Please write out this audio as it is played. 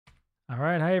All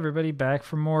right, hi everybody, back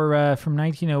for more from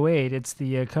 1908. It's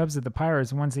the Cubs at the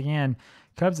Pirates once again.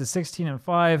 Cubs at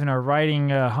 16-5 and are riding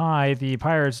high. The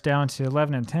Pirates down to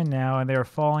 11-10 now, and they are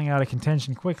falling out of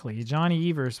contention quickly. Johnny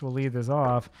Evers will lead this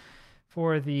off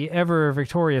for the ever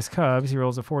victorious Cubs. He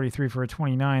rolls a 43 for a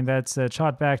 29. That's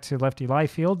shot back to lefty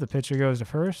Liefeld. The pitcher goes to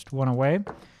first, one away.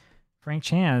 Frank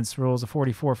Chance rolls a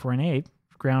 44 for an 8.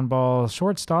 Ground ball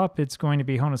shortstop. It's going to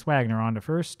be Honus Wagner on to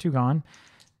first, 2 gone.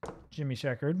 Jimmy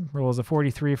Sheckard rolls a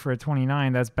 43 for a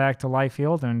 29. That's back to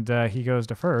Liefeld, and he goes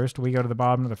to first. We go to the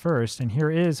bottom of the first, and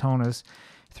here is Honus,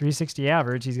 360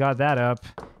 average. He's got that up.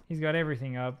 He's got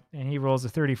everything up, and he rolls a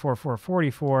 34 for a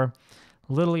 44.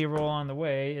 Little E roll on the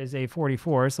way is a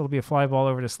 44, so it'll be a fly ball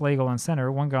over to Slagle on center.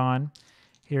 1 gone.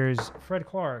 Here's Fred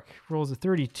Clark, rolls a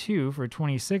 32 for a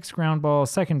 26. Ground ball,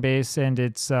 second base, and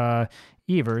it's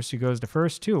Evers, who goes to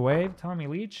first, 2 away. Tommy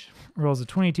Leach rolls a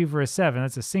 22 for a 7.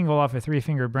 That's a single off a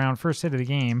 3-fingered Brown, first hit of the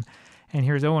game. And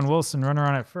here's Owen Wilson, runner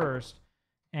on at first.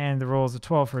 And the rolls a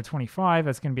 12 for a 25.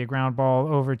 That's going to be a ground ball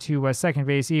over to second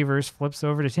base. Evers flips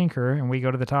over to Tinker, and we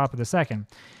go to the top of the second.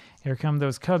 Here come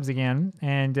those Cubs again,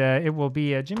 and it will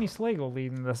be Jimmy Slagle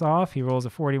leading this off. He rolls a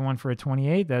 41 for a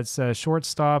 28. That's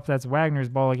shortstop. That's Wagner's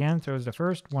ball again. Throws to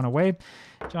first, 1 away.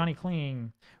 Johnny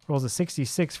Kling rolls a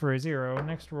 66 for a 0.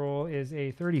 Next roll is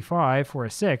a 35 for a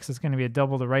 6. It's going to be a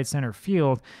double to right center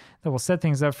field that will set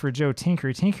things up for Joe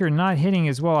Tinker. Tinker not hitting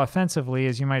as well offensively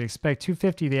as you might expect.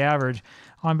 250 the average.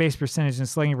 On-base percentage and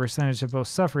slugging percentage have both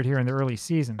suffered here in the early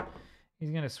season. He's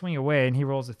going to swing away, and he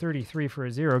rolls a 33 for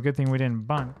a 0. Good thing we didn't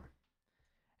bunt.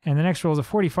 And the next roll is a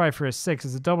 45 for a 6.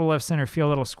 It's a double left center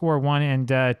field. It'll score 1,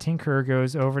 and Tinker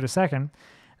goes over to second.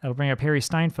 That'll bring up Harry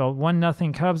Steinfeld.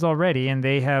 1-0 Cubs already, and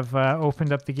they have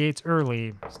opened up the gates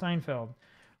early. Steinfeld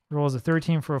rolls a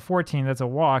 13 for a 14. That's a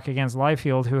walk against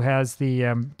Liefeld, who has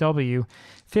the W.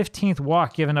 15th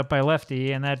walk given up by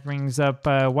lefty, and that brings up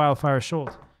Wildfire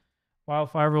Schultz.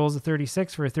 Wildfire rolls a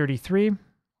 36 for a 33.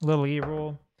 Little E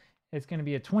roll. It's going to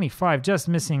be a 25, just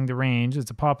missing the range.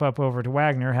 It's a pop-up over to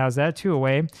Wagner. How's that? 2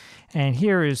 away. And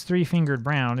here is 3-fingered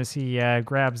Brown as he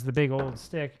grabs the big old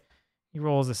stick. He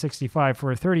rolls a 65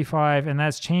 for a 35, and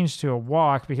that's changed to a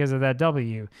walk because of that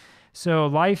W. So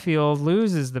Liefeld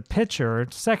loses the pitcher,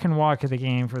 second walk of the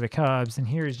game for the Cubs, and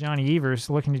here's Johnny Evers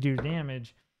looking to do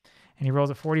damage. And he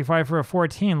rolls a 45 for a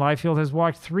 14. Liefeld has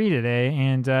walked 3 today,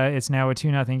 and it's now a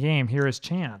 2-0 game. Here is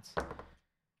Chance.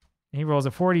 He rolls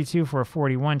a 42 for a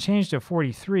 41, changed to a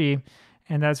 43,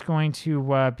 and that's going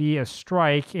to be a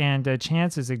strike, and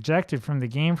Chance is ejected from the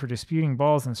game for disputing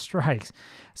balls and strikes.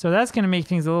 So that's going to make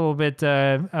things a little bit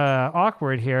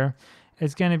awkward here.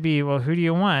 It's going to be, well, who do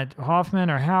you want, Hoffman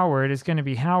or Howard? It's going to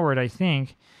be Howard, I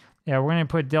think. Yeah, we're going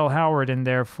to put Del Howard in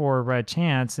there for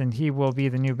Chance, and he will be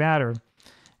the new batter.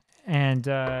 And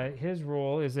his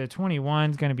roll is a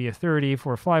 21, it's going to be a 30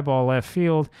 for a fly ball left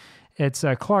field. It's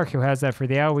Clark who has that for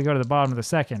the out. We go to the bottom of the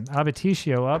second.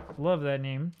 Abaticio up. Love that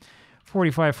name.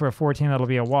 45 for a 14. That'll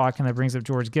be a walk, and that brings up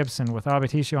George Gibson with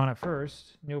Abaticio on at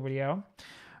first. Nobody out.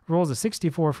 Rolls a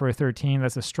 64 for a 13.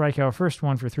 That's a strikeout. First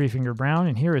one for 3-fingered Brown.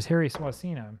 And here is Harry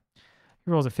Swasina.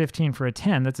 He rolls a 15 for a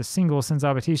 10. That's a single, sends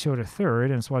Abaticio to third,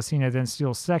 and Swasina then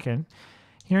steals second.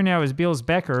 Here now is Beals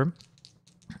Becker.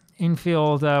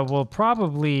 Infield will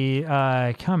probably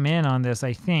come in on this,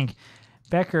 I think.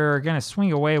 Becker going to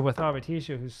swing away with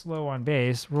Abaticio, who's slow on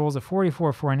base. Rolls a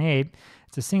 44 for an 8.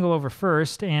 It's a single over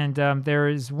first, and there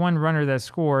is one runner that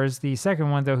scores. The second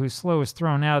one, though, who's slow, is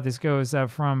thrown out. This goes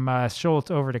from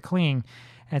Schultz over to Kling.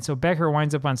 And so Becker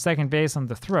winds up on second base on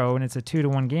the throw, and it's a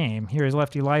 2-1 game. Here is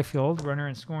lefty Liefeld, runner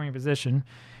in scoring position.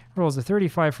 Rolls a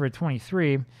 35 for a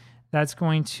 23. That's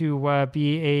going to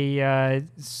be a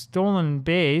stolen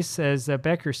base as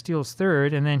Becker steals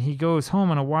third, and then he goes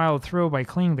home on a wild throw by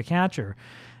Kling, the catcher.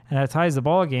 And that ties the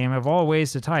ball game of all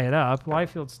ways to tie it up.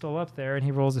 Liefeld's still up there, and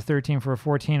he rolls a 13 for a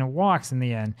 14 and walks in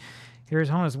the end. Here's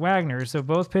Honus Wagner. So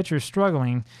both pitchers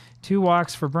struggling. 2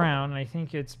 walks for Brown, and I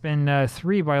think it's been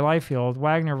 3 by Liefeld.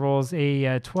 Wagner rolls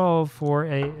a 12 for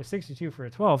a 62 for a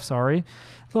 12, sorry.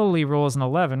 Little Lee rolls an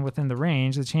 11 within the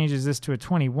range. That changes this to a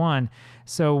 21.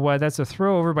 So that's a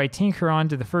throw over by Tinker on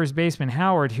to the first baseman,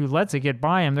 Howard, who lets it get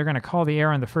by him. They're going to call the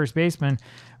error on the first baseman.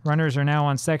 Runners are now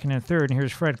on second and third, and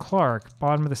here's Fred Clark,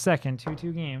 bottom of the second,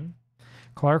 2-2 game.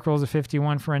 Clark rolls a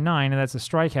 51 for a 9, and that's a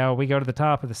strikeout. We go to the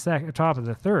top of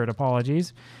the third,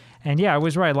 apologies. And yeah, I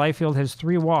was right. Liefeld has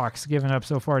 3 walks given up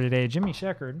so far today. Jimmy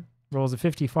Sheckard rolls a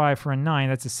 55 for a 9.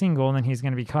 That's a single, and then he's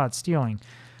going to be caught stealing.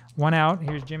 1 out.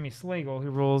 Here's Jimmy Slagle,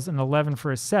 who rolls an 11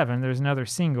 for a 7. There's another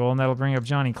single, and that'll bring up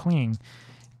Johnny Kling.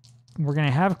 We're going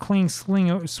to have Kling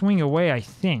swing away, I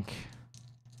think.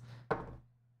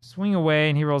 Swing away,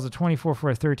 and he rolls a 24 for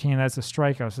a 13. That's a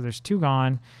strikeout, so there's 2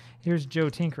 gone. Here's Joe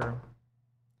Tinker.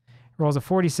 Rolls a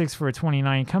 46 for a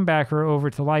 29. Comebacker over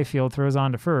to life field, throws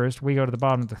on to first. We go to the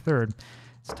bottom of the third.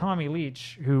 It's Tommy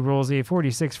Leach, who rolls a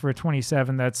 46 for a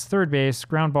 27. That's third base.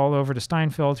 Ground ball over to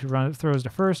Steinfeld, who throws to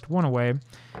first. 1 away.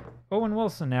 Owen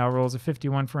Wilson now rolls a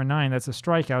 51 for a 9. That's a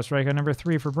strikeout. Strikeout number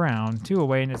 3 for Brown. 2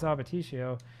 away, and it's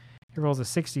Abaticio. He rolls a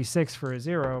 66 for a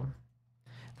 0.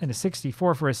 Then a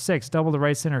 64 for a 6. Double to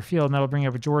right center field, and that'll bring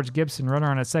up George Gibson, runner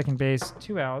on at second base.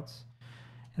 2 outs.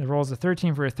 And it rolls a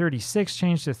 13 for a 36,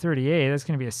 change to 38. That's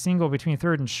going to be a single between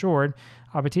third and short.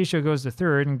 Abaticio goes to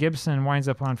third, and Gibson winds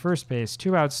up on first base.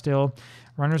 2 outs still.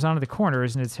 Runners onto the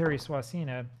corners, and it's Harry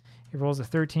Swasina. He rolls a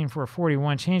 13 for a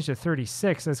 41, change to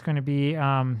 36. That's going to be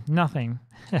nothing.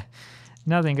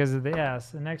 Nothing because of the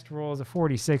S. The next roll is a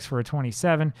 46 for a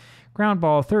 27. Ground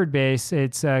ball, third base.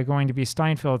 It's going to be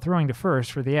Steinfeld throwing to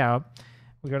first for the out.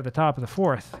 We go to the top of the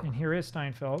fourth, and here is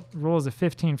Steinfeld. Rolls a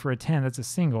 15 for a 10. That's a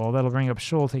single. That'll bring up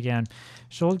Schultz again.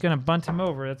 Schultz going to bunt him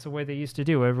over. That's the way they used to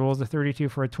do it. Rolls a 32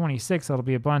 for a 26. That'll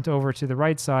be a bunt over to the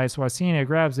right side. Swasina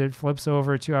grabs it, flips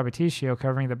over to Abaticio,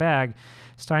 covering the bag.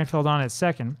 Steinfeld on at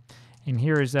second. And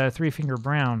here is Three-Finger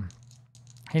Brown.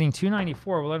 Hitting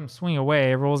 294, we'll let him swing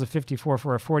away. Rolls a 54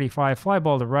 for a 45. Fly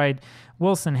ball to right.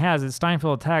 Wilson has it.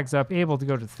 Steinfeld tags up, able to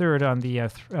go to third on the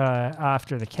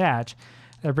after the catch.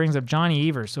 That brings up Johnny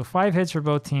Evers. So 5 hits for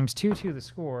both teams, 2-2 the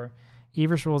score.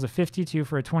 Evers rolls a 52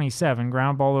 for a 27.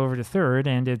 Ground ball over to third,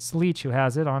 and it's Leach who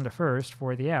has it on to first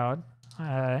for the out.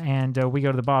 And we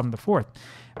go to the bottom of the fourth.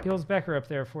 Beals Becker up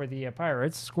there for the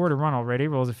Pirates. Scored a run already.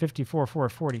 Rolls a 54 for a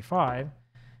 45.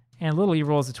 And Little E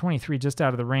rolls a 23 just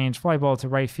out of the range. Fly ball to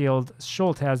right field.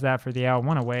 Schultz has that for the out.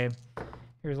 1 away.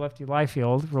 Here's lefty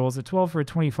Liefeld. Rolls a 12 for a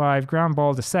 25. Ground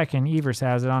ball to second. Evers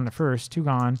has it on to first. 2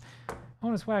 gone.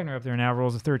 Honus Wagner up there now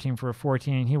rolls a 13 for a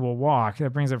 14, and he will walk.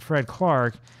 That brings up Fred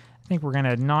Clark. I think we're going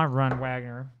to not run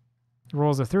Wagner.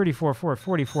 Rolls a 34 for a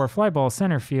 44. Fly ball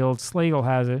center field. Slagle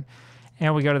has it.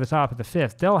 And we go to the top of the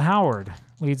fifth. Del Howard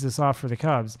leads us off for the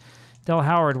Cubs. Del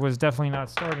Howard was definitely not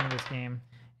starting this game,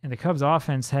 and the Cubs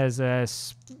offense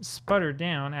has sputtered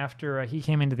down after he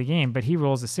came into the game, but he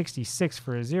rolls a 66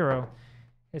 for a 0.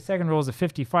 His second roll is a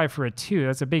 55 for a 2.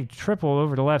 That's a big triple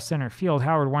over to left center field.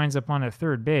 Howard winds up on a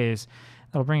third base.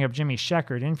 That'll bring up Jimmy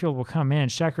Sheckard. Infield will come in.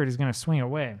 Sheckard is going to swing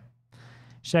away.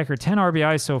 Sheckard, 10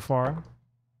 RBIs so far.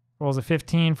 Rolls a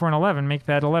 15 for an 11. Make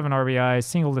that 11 RBIs.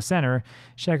 Single to center.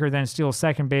 Sheckard then steals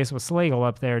second base with Slagle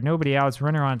up there. Nobody outs.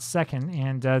 Runner on second.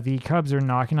 And the Cubs are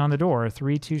knocking on the door.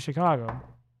 3-2 Chicago.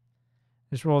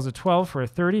 This rolls a 12 for a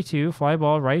 32. Fly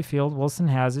ball right field. Wilson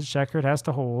has it. Sheckard has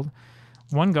to hold.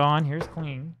 1 gone. Here's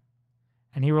clean.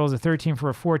 And he rolls a 13 for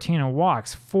a 14 and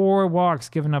walks. 4 walks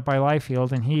given up by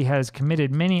Liefeld, and he has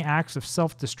committed many acts of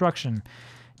self-destruction.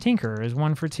 Tinker is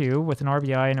 1 for 2 with an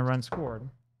RBI and a run scored.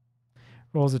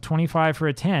 Rolls a 25 for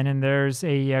a 10, and there's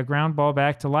a ground ball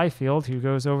back to Liefeld, who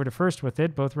goes over to first with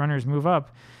it. Both runners move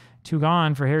up. 2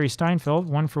 gone for Harry Steinfeld.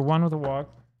 1 for 1 with a walk.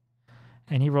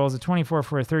 And he rolls a 24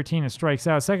 for a 13 and strikes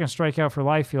out. Second strikeout for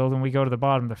Liefeld, and we go to the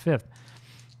bottom of the fifth.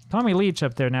 Tommy Leach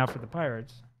up there now for the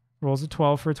Pirates. Rolls a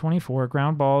 12 for a 24.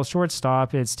 Ground ball,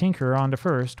 shortstop. It's Tinker on to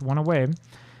first. 1 away.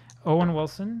 Owen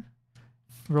Wilson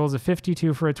rolls a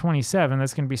 52 for a 27.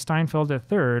 That's going to be Steinfeld at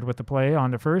third with the play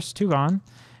on to first. 2 gone.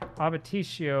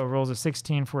 Abaticio rolls a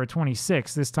 16 for a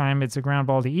 26. This time it's a ground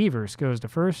ball to Evers. Goes to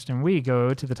first, and we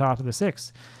go to the top of the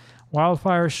sixth.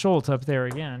 Wildfire Schultz up there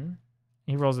again.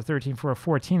 He rolls a 13 for a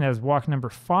 14. That is walk number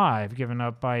 5 given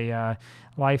up by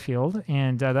Liefeld.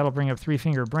 And that'll bring up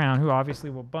Three-Finger Brown, who obviously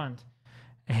will bunt.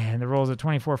 And the rolls a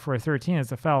 24 for a 13.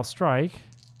 It's a foul strike.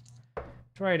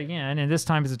 Try it again. And this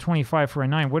time it's a 25 for a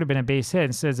 9. Would have been a base hit.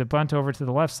 Instead, it's a bunt over to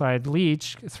the left side.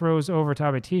 Leach throws over to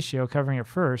Abaticio, covering it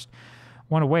first.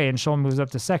 1 away, and Schultz moves up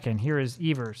to second. Here is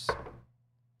Evers.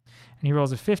 And he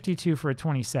rolls a 52 for a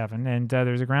 27. And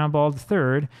there's a ground ball to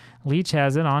third. Leach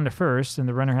has it on to first, and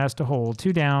the runner has to hold.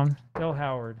 2 down. Del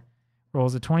Howard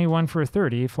rolls a 21 for a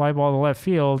 30. Fly ball to left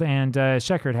field, and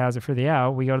Sheckard has it for the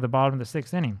out. We go to the bottom of the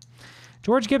 6th inning.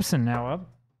 George Gibson now up.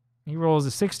 He rolls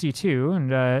a 62,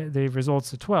 and the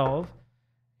results a 12.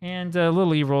 And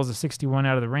Little E rolls a 61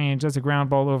 out of the range. That's a ground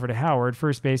ball over to Howard.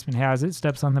 First baseman has it.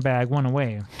 Steps on the bag. 1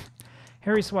 away.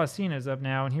 Harry Swasina is up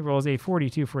now, and he rolls a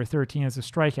 42 for a 13. It's a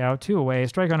strikeout. 2 away.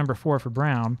 Strikeout number 4 for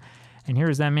Brown. And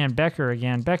here's that man Becker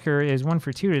again. Becker is 1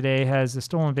 for 2 today, has a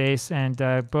stolen base, and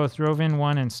both drove in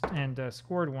 1 and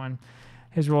scored 1.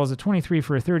 His roll is a 23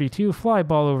 for a 32. Fly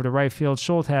ball over to right field.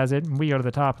 Schultz has it, and we go to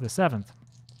the top of the 7th.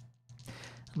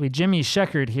 It'll be Jimmy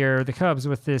Sheckard here, the Cubs,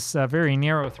 with this very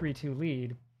narrow 3-2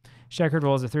 lead. Sheckard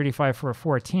rolls a 35 for a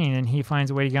 14, and he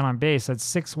finds a way to get on base. That's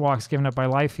 6 walks given up by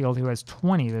Liefeld, who has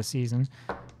 20 this season.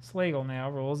 Slagle now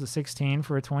rolls a 16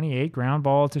 for a 28, ground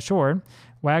ball to short.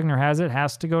 Wagner has it,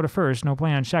 has to go to first, no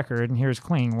play on Sheckard, and here's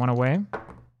Kling, 1 away.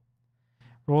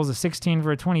 Rolls a 16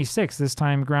 for a 26, this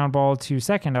time ground ball to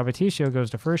second. Abaticio goes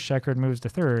to first, Sheckard moves to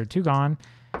third, 2 gone.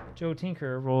 Joe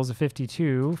Tinker rolls a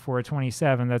 52 for a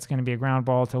 27, that's going to be a ground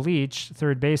ball to Leach.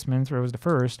 Third baseman throws to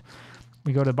first.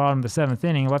 We go to the bottom of the 7th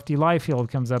inning. Lefty Liefeld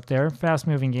comes up there.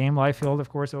 Fast-moving game. Liefeld, of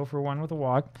course, 0 for 1 with a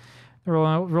walk.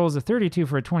 Rolls a 32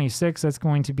 for a 26. That's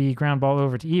going to be ground ball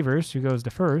over to Evers, who goes to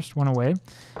first, 1 away.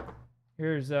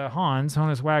 Here's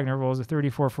Honus Wagner rolls a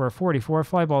 34 for a 44.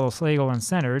 Fly ball to Slagle in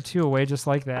center, 2 away just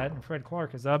like that. And Fred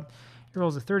Clark is up. He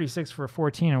rolls a 36 for a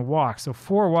 14 and walks. So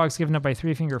 4 walks given up by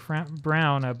Three Finger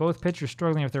Brown. Both pitchers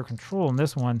struggling with their control in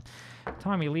this one.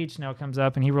 Tommy Leach now comes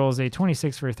up, and he rolls a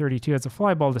 26 for a 32. It's a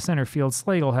fly ball to center field.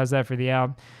 Slagle has that for the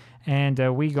out. And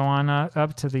we go on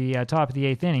up to the top of the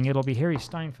 8th inning. It'll be Harry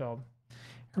Steinfeld.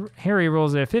 Harry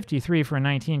rolls a 53 for a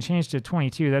 19, changed to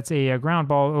 22. That's a ground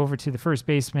ball over to the first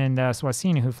baseman,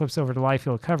 Swasina, who flips over to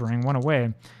Liefeld covering, 1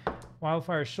 away.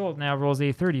 Wildfire Schultz now rolls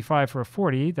a 35 for a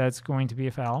 40. That's going to be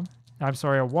a foul. I'm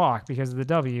sorry, a walk because of the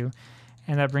W.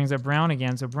 And that brings up Brown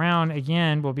again. So Brown,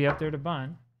 again, will be up there to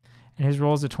bunt. And his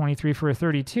roll is a 23 for a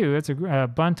 32. It's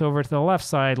a bunt over to the left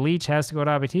side. Leach has to go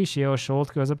to Abaticio. Schultz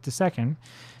goes up to second.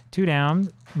 2 down.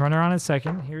 Runner on at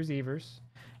second. Here's Evers.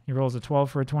 He rolls a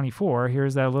 12 for a 24.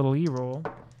 Here's that little E-roll.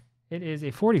 It is a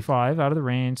 45 out of the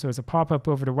range. So it's a pop-up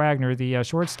over to Wagner, the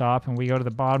shortstop. And we go to the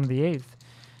bottom of the 8th.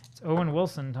 It's Owen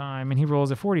Wilson time. And he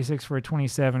rolls a 46 for a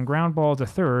 27. Ground ball to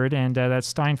third. And that's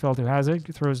Steinfeld who has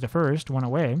it. Throws to first. 1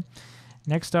 away.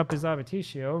 Next up is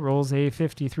Abaticio, rolls a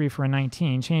 53 for a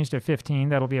 19, changed to 15.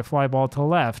 That'll be a fly ball to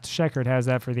left. Sheckard has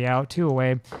that for the out, 2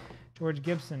 away. George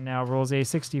Gibson now rolls a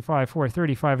 65 for a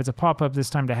 35. It's a pop-up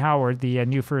this time to Howard, the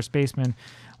new first baseman.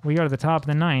 We go to the top of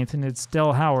the 9th, and it's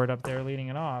Del Howard up there leading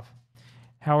it off.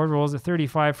 Howard rolls a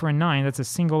 35 for a 9. That's a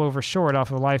single over short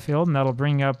off of Liefeld, and that'll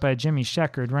bring up Jimmy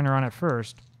Sheckard, runner on at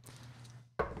first.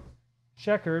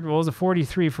 Sheckard rolls a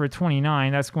 43 for a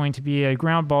 29. That's going to be a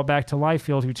ground ball back to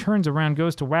Liefeld, who turns around,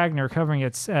 goes to Wagner, covering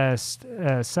it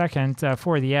second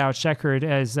for the out. Sheckard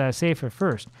is safe at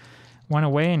first. 1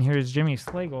 away, and here's Jimmy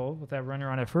Slagle with that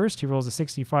runner on at first. He rolls a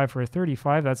 65 for a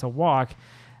 35. That's a walk.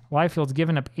 Liefeld's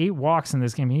given up 8 walks in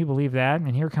this game. Can you believe that?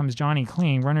 And here comes Johnny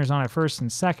Kling. Runners on at first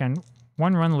and second.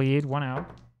 1-run lead, 1 out.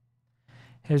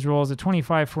 His roll is a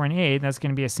 25 for an 8. That's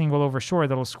going to be a single over short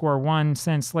that'll score 1,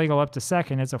 send Slagle up to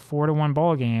second. It's a 4-1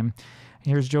 ball game.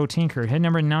 Here's Joe Tinker. Hit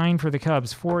number 9 for the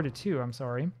Cubs, 4-2, I'm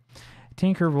sorry.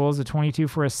 Tinker rolls a 22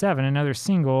 for a 7, another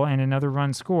single, and another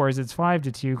run scores. It's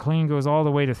 5-2. Kling goes all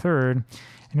the way to third.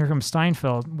 And here comes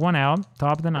Steinfeld. 1 out,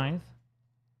 top of the 9th.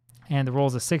 And the roll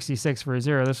is a 66 for a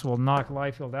 0. This will knock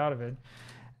Liefeld out of it.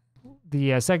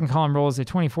 The second column roll is a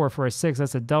 24 for a 6.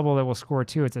 That's a double that will score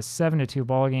 2. It's a 7-2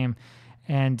 ball game.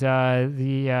 And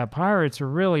the Pirates are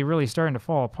really starting to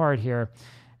fall apart here.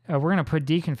 We're going to put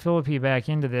Deacon Philippi back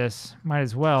into this. Might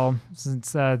as well,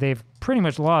 since they've pretty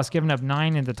much lost, giving up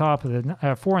 9 in the top of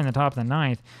the 4 in the top of the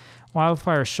 9th.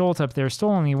 Wildfire Schultz up there, still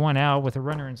only 1 out with a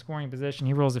runner in scoring position.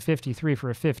 He rolls a 53 for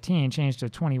a 15, changed to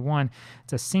 21.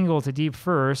 It's a single to deep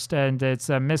first, and it's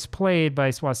misplayed by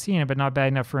Swasina, but not bad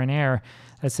enough for an error.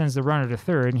 That sends the runner to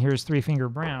third. And here's Three Finger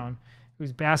Brown,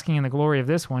 who's basking in the glory of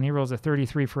this one. He rolls a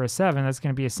 33 for a 7. That's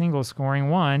going to be a single scoring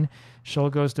 1.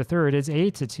 Schultz goes to third. It's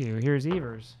 8-2. Here's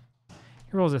Evers.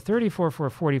 He rolls a 34 for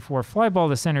a 44. Fly ball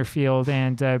to center field,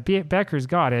 and Becker's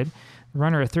got it. The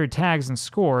runner at third tags and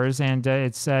scores, and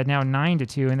it's now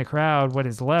 9-2. And the crowd, what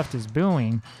is left, is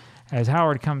booing as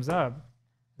Howard comes up.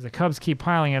 As the Cubs keep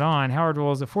piling it on, Howard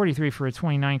rolls a 43 for a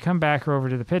 29. Comebacker over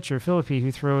to the pitcher, Philippi, who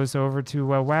throws over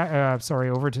to over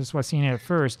to Swasina at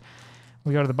first.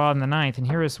 We go to the bottom of the 9th, and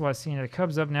here is Swasina. The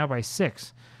Cubs up now by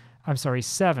 7.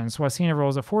 Swasina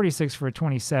rolls a 46 for a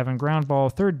 27. Ground ball,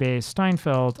 third base.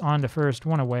 Steinfeld on to first,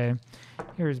 1 away.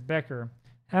 Here's Becker.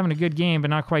 Having a good game, but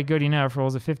not quite good enough.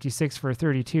 Rolls a 56 for a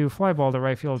 32. Fly ball to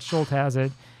right field. Schultz has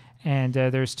it. And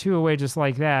there's 2 away just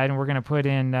like that. And we're going to put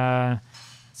in, let's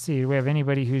see, do we have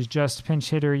anybody who's just pinch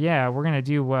hitter? Yeah, we're going to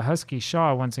do Husky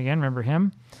Shaw once again. Remember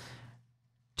him?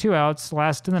 2 outs,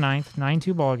 last in the 9th.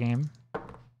 9-2 ball game.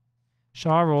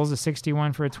 Shaw rolls a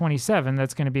 61 for a 27.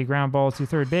 That's going to be ground ball to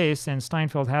third base, and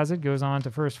Steinfeld has it, goes on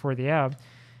to first for the out.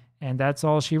 And that's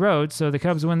all she wrote. So the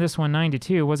Cubs win this one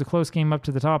 9-2. It was a close game up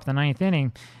to the top of the 9th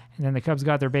inning. And then the Cubs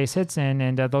got their base hits in,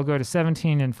 and they'll go to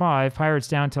 17-5. Pirates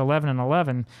down to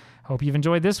 11-11. Hope you've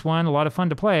enjoyed this one. A lot of fun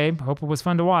to play. Hope it was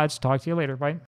fun to watch. Talk to you later. Bye.